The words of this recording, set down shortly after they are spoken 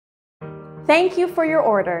Thank you for your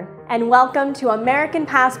order, and welcome to American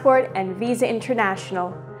Passport and Visa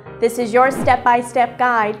International. This is your step-by-step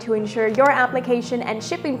guide to ensure your application and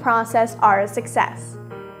shipping process are a success.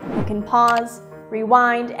 You can pause,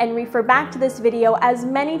 rewind, and refer back to this video as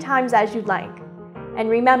many times as you'd like. And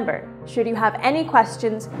remember, should you have any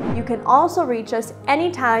questions, you can also reach us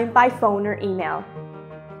anytime by phone or email.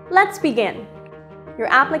 Let's begin. Your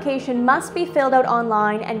application must be filled out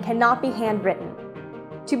online and cannot be handwritten.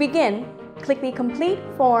 To begin, click the Complete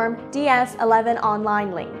Form DS11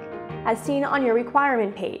 online link, as seen on your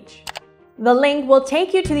requirement page. The link will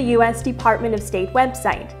take you to the U.S. Department of State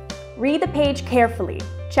website. Read the page carefully,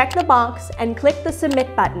 check the box, and click the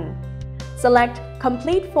Submit button. Select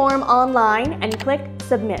Complete Form Online and click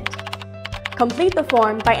Submit. Complete the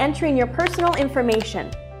form by entering your personal information.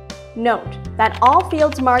 Note that all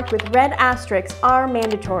fields marked with red asterisks are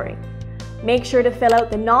mandatory. Make sure to fill out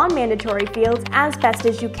the non-mandatory fields as best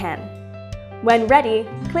as you can. When ready,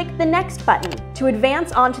 click the Next button to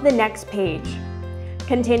advance onto the next page.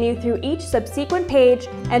 Continue through each subsequent page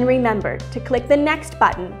and remember to click the Next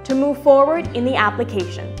button to move forward in the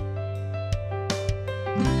application.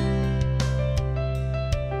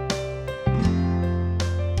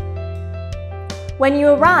 When you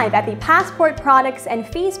arrive at the Passport Products and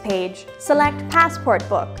Fees page, select Passport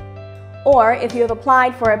Book. Or if you have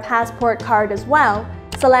applied for a passport card as well,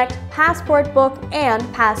 select Passport Book and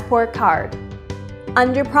Passport Card.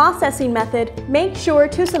 Under Processing Method, make sure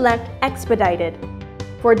to select Expedited.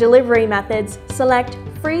 For delivery methods, select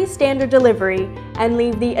Free Standard Delivery and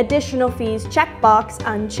leave the Additional Fees checkbox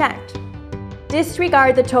unchecked.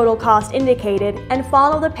 Disregard the total cost indicated and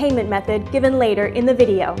follow the payment method given later in the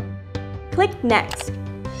video. Click Next.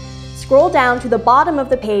 Scroll down to the bottom of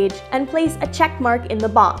the page and place a check mark in the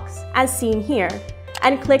box, as seen here,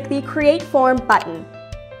 and click the Create Form button.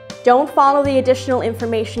 Don't follow the additional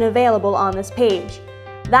information available on this page.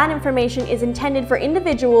 That information is intended for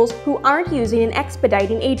individuals who aren't using an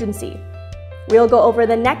expediting agency. We'll go over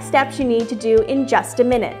the next steps you need to do in just a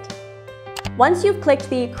minute. Once you've clicked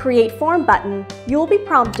the Create Form button, you'll be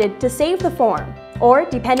prompted to save the form, or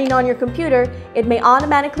depending on your computer, it may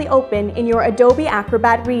automatically open in your Adobe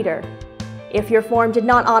Acrobat Reader. If your form did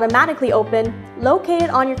not automatically open, locate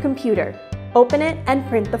it on your computer, open it, and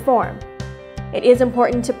print the form. It is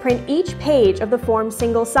important to print each page of the form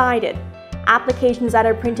single-sided. Applications that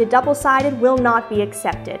are printed double-sided will not be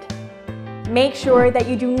accepted. Make sure that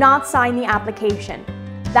you do not sign the application.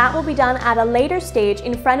 That will be done at a later stage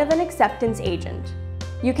in front of an acceptance agent.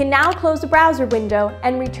 You can now close the browser window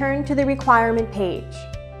and return to the requirement page.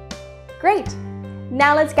 Great!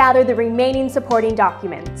 Now let's gather the remaining supporting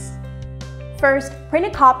documents. First, print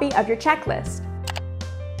a copy of your checklist.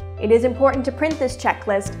 It is important to print this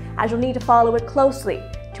checklist as you'll need to follow it closely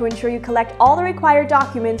to ensure you collect all the required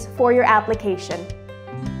documents for your application.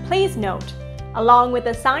 Please note, along with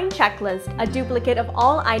the signed checklist, a duplicate of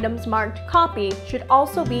all items marked Copy should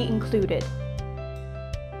also be included.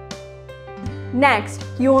 Next,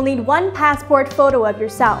 you will need one passport photo of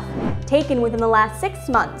yourself, taken within the last 6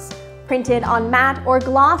 months, printed on matte or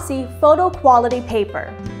glossy photo quality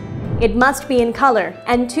paper. It must be in color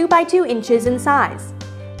and 2 by 2 inches in size.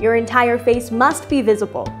 Your entire face must be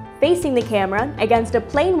visible, facing the camera against a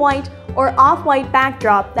plain white or off-white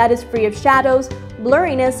backdrop that is free of shadows,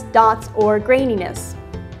 blurriness, dots, or graininess.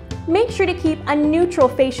 Make sure to keep a neutral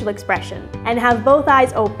facial expression and have both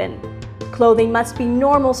eyes open. Clothing must be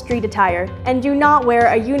normal street attire and do not wear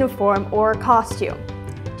a uniform or costume.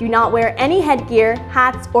 Do not wear any headgear,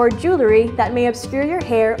 hats, or jewelry that may obscure your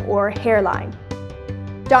hair or hairline.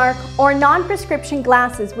 Dark or non-prescription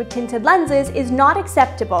glasses with tinted lenses is not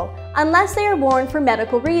acceptable unless they are worn for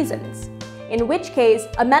medical reasons, in which case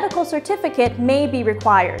a medical certificate may be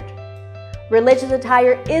required. Religious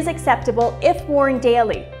attire is acceptable if worn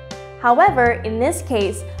daily. However, in this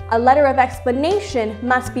case, a letter of explanation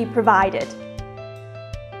must be provided.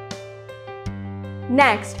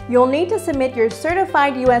 Next, you'll need to submit your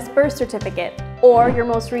certified U.S. birth certificate or your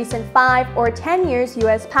most recent 5 or 10 years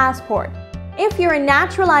U.S. passport. If you're a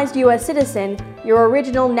naturalized U.S. citizen, your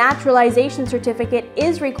original naturalization certificate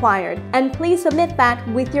is required, and please submit that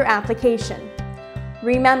with your application.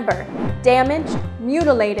 Remember, damaged,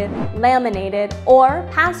 mutilated, laminated, or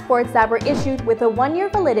passports that were issued with a 1-year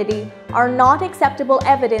validity are not acceptable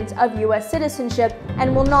evidence of U.S. citizenship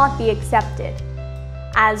and will not be accepted.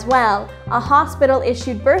 As well, a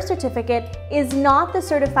hospital-issued birth certificate is not the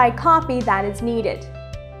certified copy that is needed.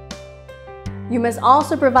 You must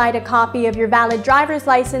also provide a copy of your valid driver's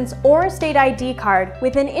license or state ID card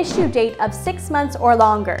with an issue date of 6 months or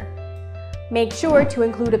longer. Make sure to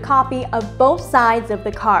include a copy of both sides of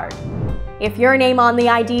the card. If your name on the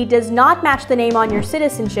ID does not match the name on your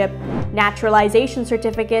citizenship, naturalization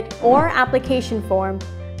certificate, or application form,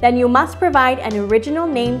 then you must provide an original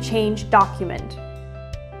name change document.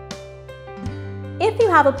 If you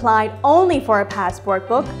have applied only for a passport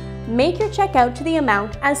book, make your check out to the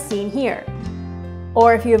amount as seen here.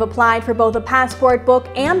 Or if you have applied for both a passport book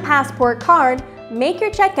and passport card, make your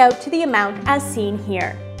check out to the amount as seen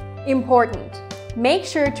here. Important: make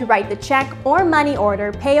sure to write the check or money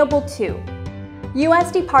order payable to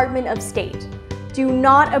U.S. Department of State. Do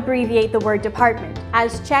not abbreviate the word department,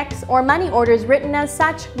 as checks or money orders written as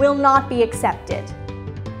such will not be accepted.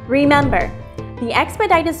 Remember, the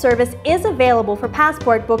expedited service is available for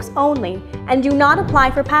passport books only and do not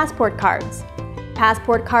apply for passport cards.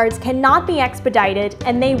 Passport cards cannot be expedited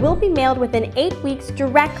and they will be mailed within 8 weeks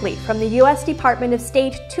directly from the U.S. Department of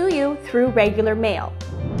State to you through regular mail.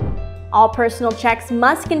 All personal checks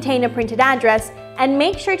must contain a printed address and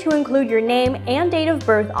make sure to include your name and date of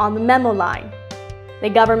birth on the memo line. The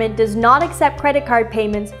government does not accept credit card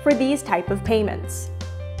payments for these type of payments.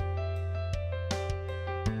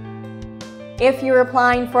 If you're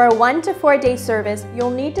applying for a 1 to 4 day service,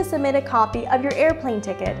 you'll need to submit a copy of your airplane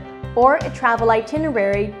ticket or a travel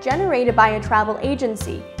itinerary generated by a travel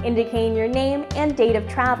agency indicating your name and date of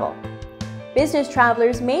travel. Business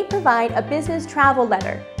travelers may provide a business travel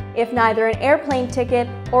letter if neither an airplane ticket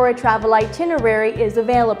or a travel itinerary is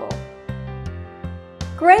available.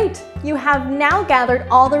 Great! You have now gathered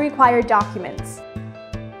all the required documents.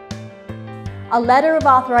 A letter of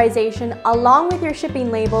authorization along with your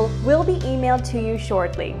shipping label will be emailed to you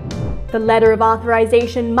shortly. The letter of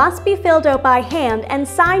authorization must be filled out by hand and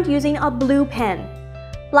signed using a blue pen.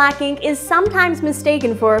 Black ink is sometimes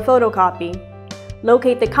mistaken for a photocopy.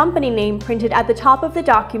 Locate the company name printed at the top of the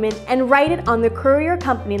document and write it on the courier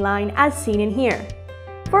company line as seen in here.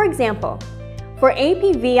 For example, for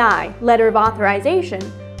APVI letter of authorization,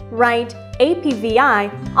 write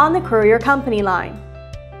APVI on the courier company line.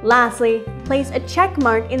 Lastly, place a check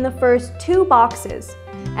mark in the first 2 boxes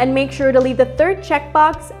and make sure to leave the third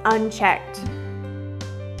checkbox unchecked.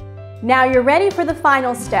 Now you're ready for the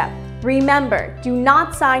final step. Remember, do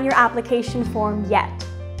not sign your application form yet.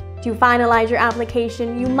 To finalize your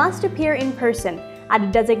application, you must appear in person at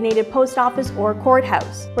a designated post office or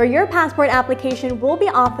courthouse, where your passport application will be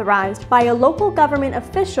authorized by a local government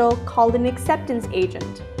official called an acceptance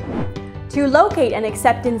agent. To locate an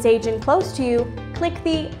acceptance agent close to you, click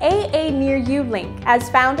the AA Near You link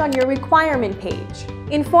as found on your requirement page.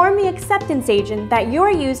 Inform the acceptance agent that you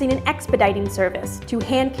are using an expediting service to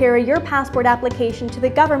hand carry your passport application to the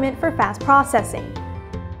government for fast processing.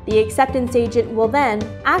 The acceptance agent will then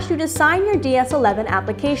ask you to sign your DS-11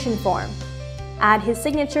 application form. Add his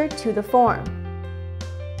signature to the form.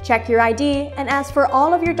 Check your ID and ask for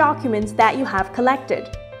all of your documents that you have collected.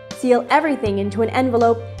 Seal everything into an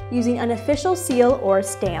envelope using an official seal or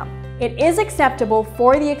stamp. It is acceptable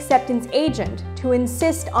for the acceptance agent to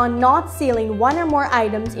insist on not sealing 1 or more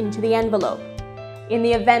items into the envelope. In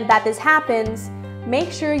the event that this happens,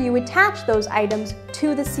 make sure you attach those items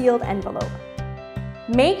to the sealed envelope.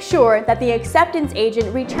 Make sure that the acceptance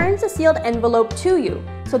agent returns the sealed envelope to you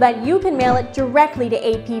so that you can mail it directly to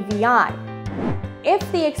APVI.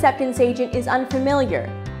 If the acceptance agent is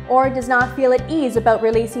unfamiliar or does not feel at ease about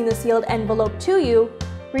releasing the sealed envelope to you,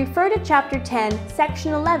 refer to Chapter 10,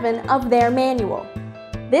 Section 11 of their manual.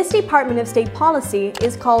 This Department of State policy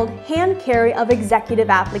is called Hand Carry of Executive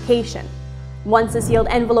Application. Once the sealed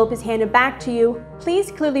envelope is handed back to you,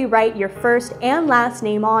 please clearly write your first and last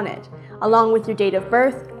name on it, along with your date of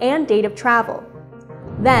birth and date of travel.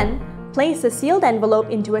 Then, place the sealed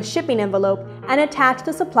envelope into a shipping envelope and attach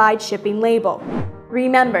the supplied shipping label.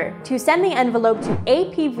 Remember to send the envelope to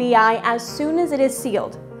APVI as soon as it is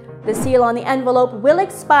sealed. The seal on the envelope will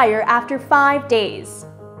expire after 5 days.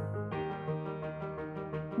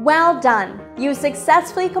 Well done! You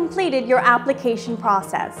successfully completed your application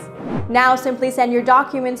process. Now simply send your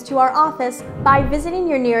documents to our office by visiting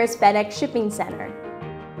your nearest FedEx shipping center.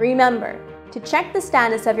 Remember, to check the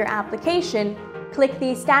status of your application, click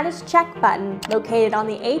the Status Check button located on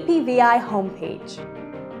the APVI homepage.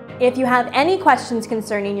 If you have any questions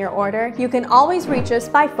concerning your order, you can always reach us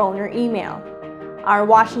by phone or email. Our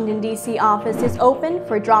Washington, D.C. office is open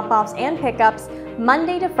for drop-offs and pickups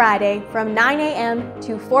Monday to Friday from 9 a.m.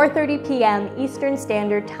 to 4:30 p.m. Eastern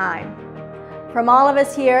Standard Time. From all of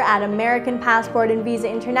us here at American Passport and Visa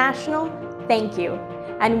International, thank you,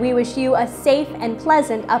 and we wish you a safe and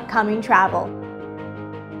pleasant upcoming travel.